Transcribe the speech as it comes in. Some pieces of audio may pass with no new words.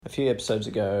few episodes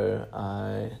ago,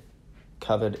 I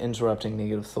covered interrupting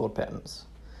negative thought patterns.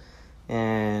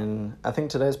 And I think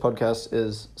today's podcast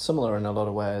is similar in a lot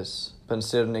of ways, but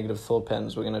instead of negative thought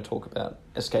patterns, we're going to talk about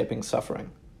escaping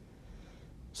suffering.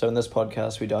 So in this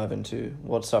podcast, we dive into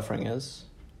what suffering is,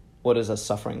 what is a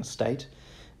suffering state,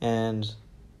 and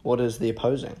what is the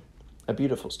opposing, a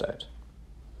beautiful state.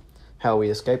 How we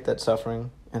escape that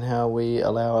suffering, and how we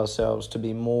allow ourselves to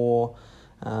be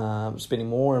spending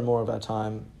more and more of our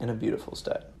time in a beautiful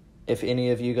state. If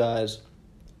any of you guys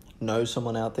know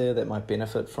someone out there that might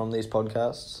benefit from these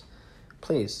podcasts,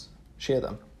 please share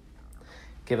them.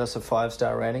 Give us a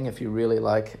 5-star rating if you really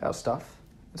like our stuff.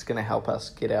 It's going to help us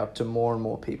get out to more and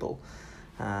more people,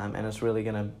 and it's really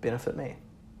going to benefit me.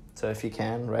 So if you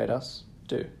can, rate us,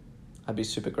 do. I'd be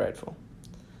super grateful.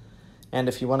 And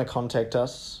if you want to contact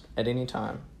us at any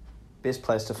time, best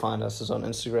place to find us is on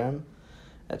Instagram.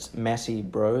 It's Massie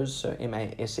Bros, so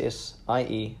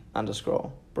MASSIE_bros.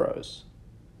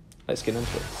 Let's get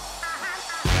into it.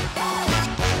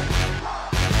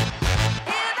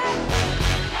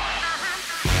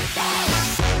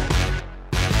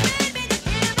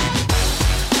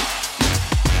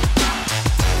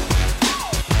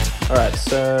 Alright,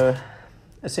 so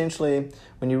essentially,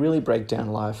 when you really break down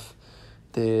life,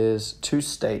 there's 2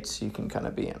 states you can kind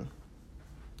of be in.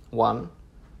 One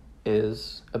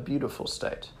is a beautiful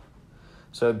state.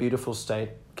 So a beautiful state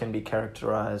can be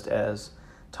characterized as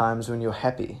times when you're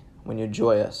happy, when you're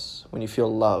joyous, when you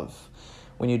feel love,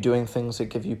 when you're doing things that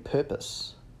give you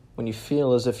purpose, when you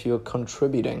feel as if you're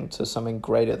contributing to something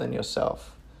greater than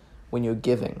yourself, when you're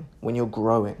giving, when you're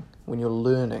growing, when you're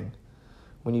learning,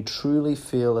 when you truly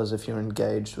feel as if you're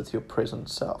engaged with your present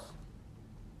self.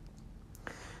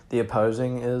 The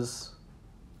opposing is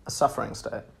a suffering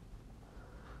state.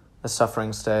 A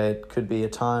suffering state could be a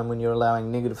time when you're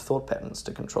allowing negative thought patterns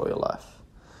to control your life.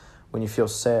 When you feel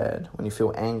sad, when you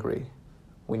feel angry,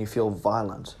 when you feel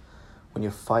violent, when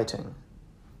you're fighting,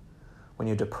 when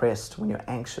you're depressed, when you're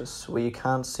anxious, where you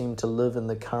can't seem to live in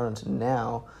the current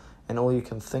now, and all you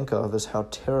can think of is how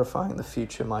terrifying the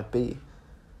future might be,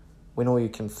 when all you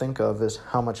can think of is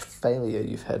how much failure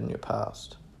you've had in your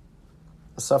past.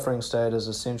 A suffering state is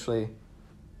essentially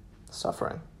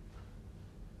suffering.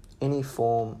 Any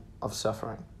form of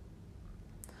suffering.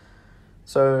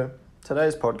 So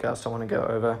today's podcast, I want to go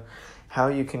over how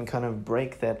you can kind of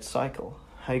break that cycle,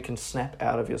 how you can snap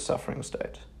out of your suffering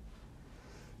state.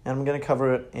 And I'm going to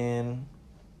cover it in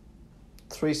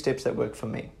 3 steps that work for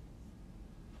me.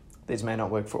 These may not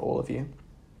work for all of you,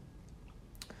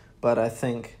 but I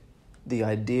think the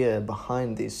idea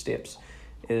behind these steps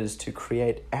is to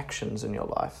create actions in your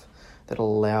life that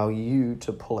allow you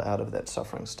to pull out of that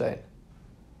suffering state.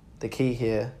 The key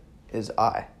here is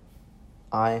I,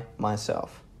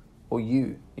 myself, or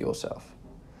you, yourself.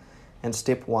 And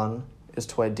step 1 is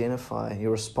to identify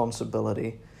your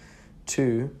responsibility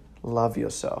to love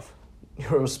yourself,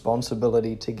 your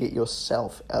responsibility to get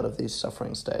yourself out of these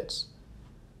suffering states,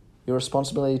 your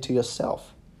responsibility to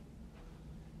yourself,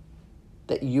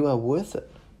 that you are worth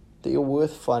it, that you're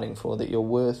worth fighting for, that you're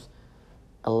worth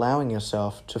allowing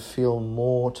yourself to feel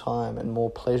more time and more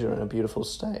pleasure in a beautiful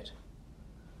state.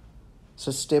 So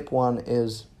step 1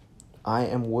 is, I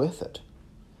am worth it.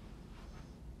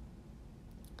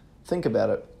 Think about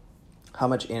it. How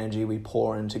much energy we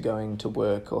pour into going to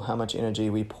work, or how much energy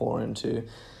we pour into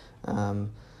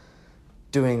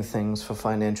doing things for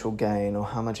financial gain, or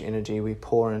how much energy we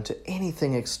pour into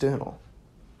anything external.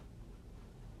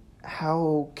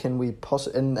 How can we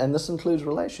and this includes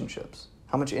relationships,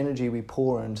 how much energy we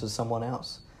pour into someone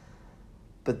else.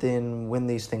 But then when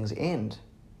these things end,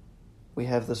 we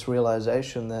have this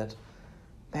realization that,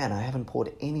 man, I haven't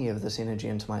poured any of this energy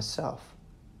into myself.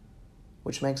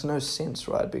 Which makes no sense,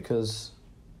 right? Because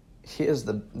here's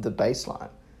the baseline.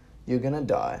 You're going to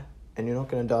die, and you're not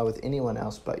going to die with anyone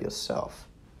else but yourself.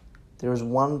 There is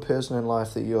one person in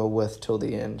life that you are with till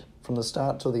the end, from the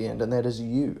start till the end, and that is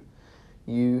you.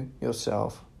 You,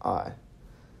 yourself, I.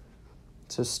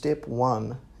 So step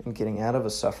 1 in getting out of a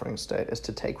suffering state is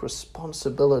to take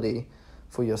responsibility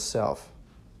for yourself.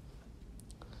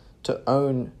 To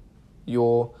own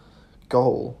your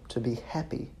goal, to be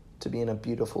happy, to be in a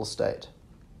beautiful state.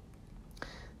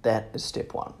 That is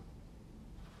step 1.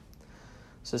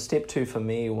 So step 2 for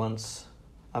me, once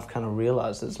I've kind of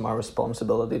realized it's my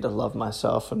responsibility to love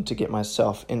myself and to get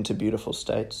myself into beautiful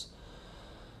states,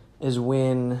 is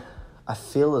when I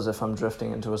feel as if I'm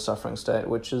drifting into a suffering state,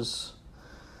 which is,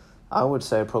 I would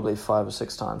say, probably 5 or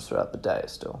 6 times throughout the day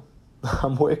still.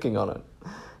 I'm working on it,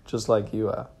 just like you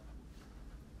are.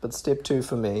 But step 2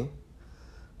 for me,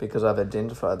 because I've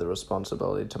identified the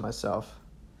responsibility to myself,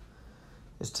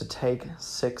 is to take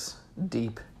 6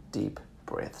 deep, deep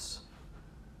breaths.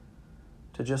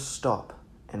 To just stop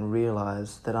and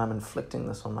realize that I'm inflicting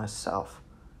this on myself.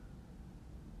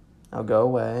 I'll go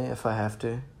away if I have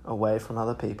to, away from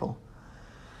other people.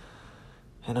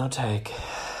 And I'll take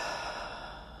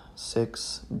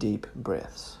 6 deep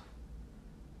breaths.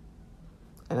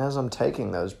 And as I'm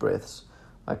taking those breaths,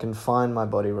 I can find my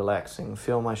body relaxing,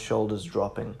 feel my shoulders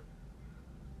dropping,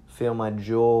 feel my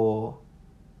jaw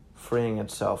freeing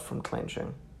itself from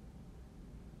clenching.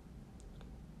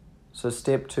 So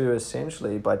step 2,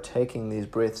 essentially, by taking these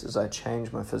breaths, is I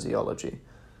change my physiology.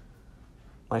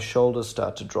 My shoulders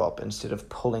start to drop instead of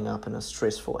pulling up in a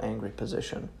stressful, angry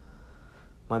position.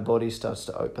 My body starts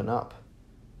to open up.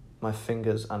 My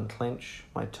fingers unclench,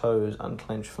 my toes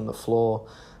unclench from the floor,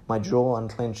 my jaw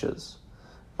unclenches,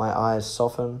 my eyes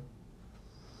soften,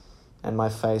 and my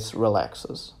face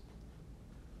relaxes.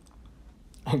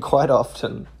 And quite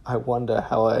often, I wonder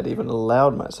how I had even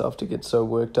allowed myself to get so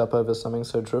worked up over something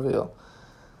so trivial.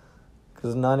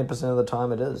 Because 90% of the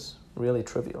time it is really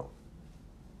trivial.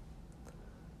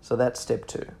 So that's step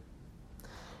 2.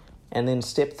 And then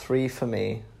step 3 for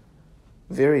me,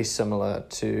 very similar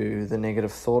to the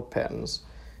negative thought patterns,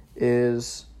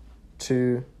 is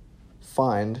to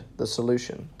find the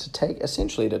solution, to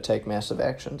take massive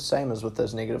action, same as with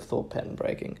those negative thought pattern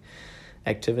breaking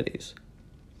activities.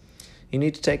 You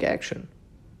need to take action.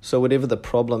 So whatever the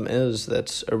problem is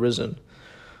that's arisen,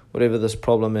 whatever this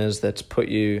problem is that's put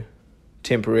you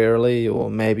temporarily, or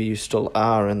maybe you still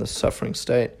are in the suffering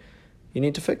state, you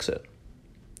need to fix it.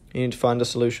 You need to find a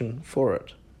solution for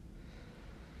it.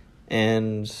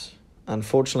 And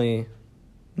unfortunately,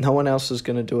 no one else is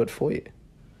going to do it for you.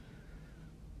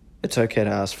 It's okay to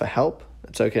ask for help.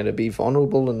 It's okay to be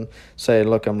vulnerable and say,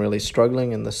 look, I'm really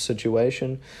struggling in this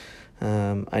situation.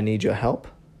 I need your help.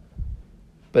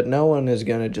 But no one is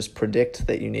going to just predict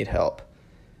that you need help.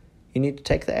 You need to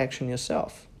take the action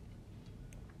yourself.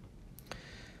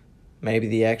 Maybe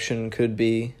the action could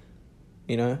be,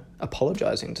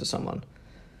 apologizing to someone.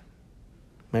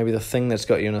 Maybe the thing that's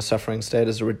got you in a suffering state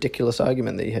is a ridiculous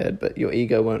argument that you had, but your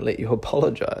ego won't let you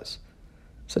apologize.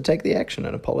 So take the action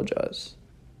and apologize.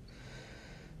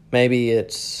 Maybe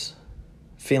it's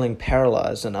feeling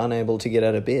paralyzed and unable to get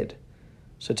out of bed.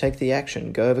 So take the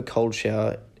action, go have a cold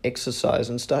shower, exercise,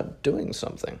 and start doing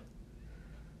something.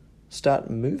 Start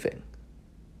moving.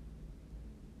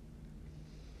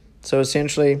 So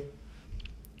essentially,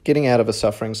 getting out of a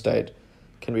suffering state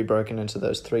can be broken into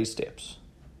those 3 steps.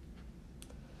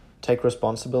 Take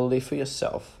responsibility for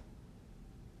yourself.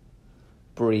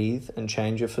 Breathe and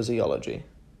change your physiology.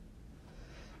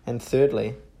 And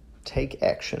thirdly, take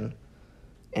action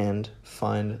and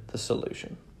find the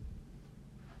solution.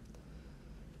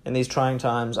 In these trying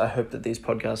times, I hope that these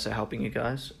podcasts are helping you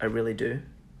guys. I really do.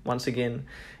 Once again,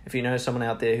 if you know someone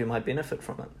out there who might benefit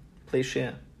from it, please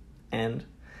share. And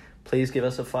please give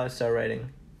us a 5-star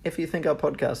rating. If you think our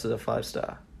podcast is a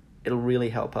 5-star, it'll really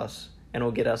help us and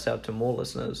it'll get us out to more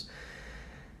listeners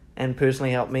and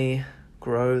personally help me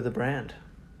grow the brand.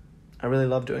 I really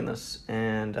love doing this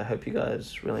and I hope you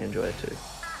guys really enjoy it too.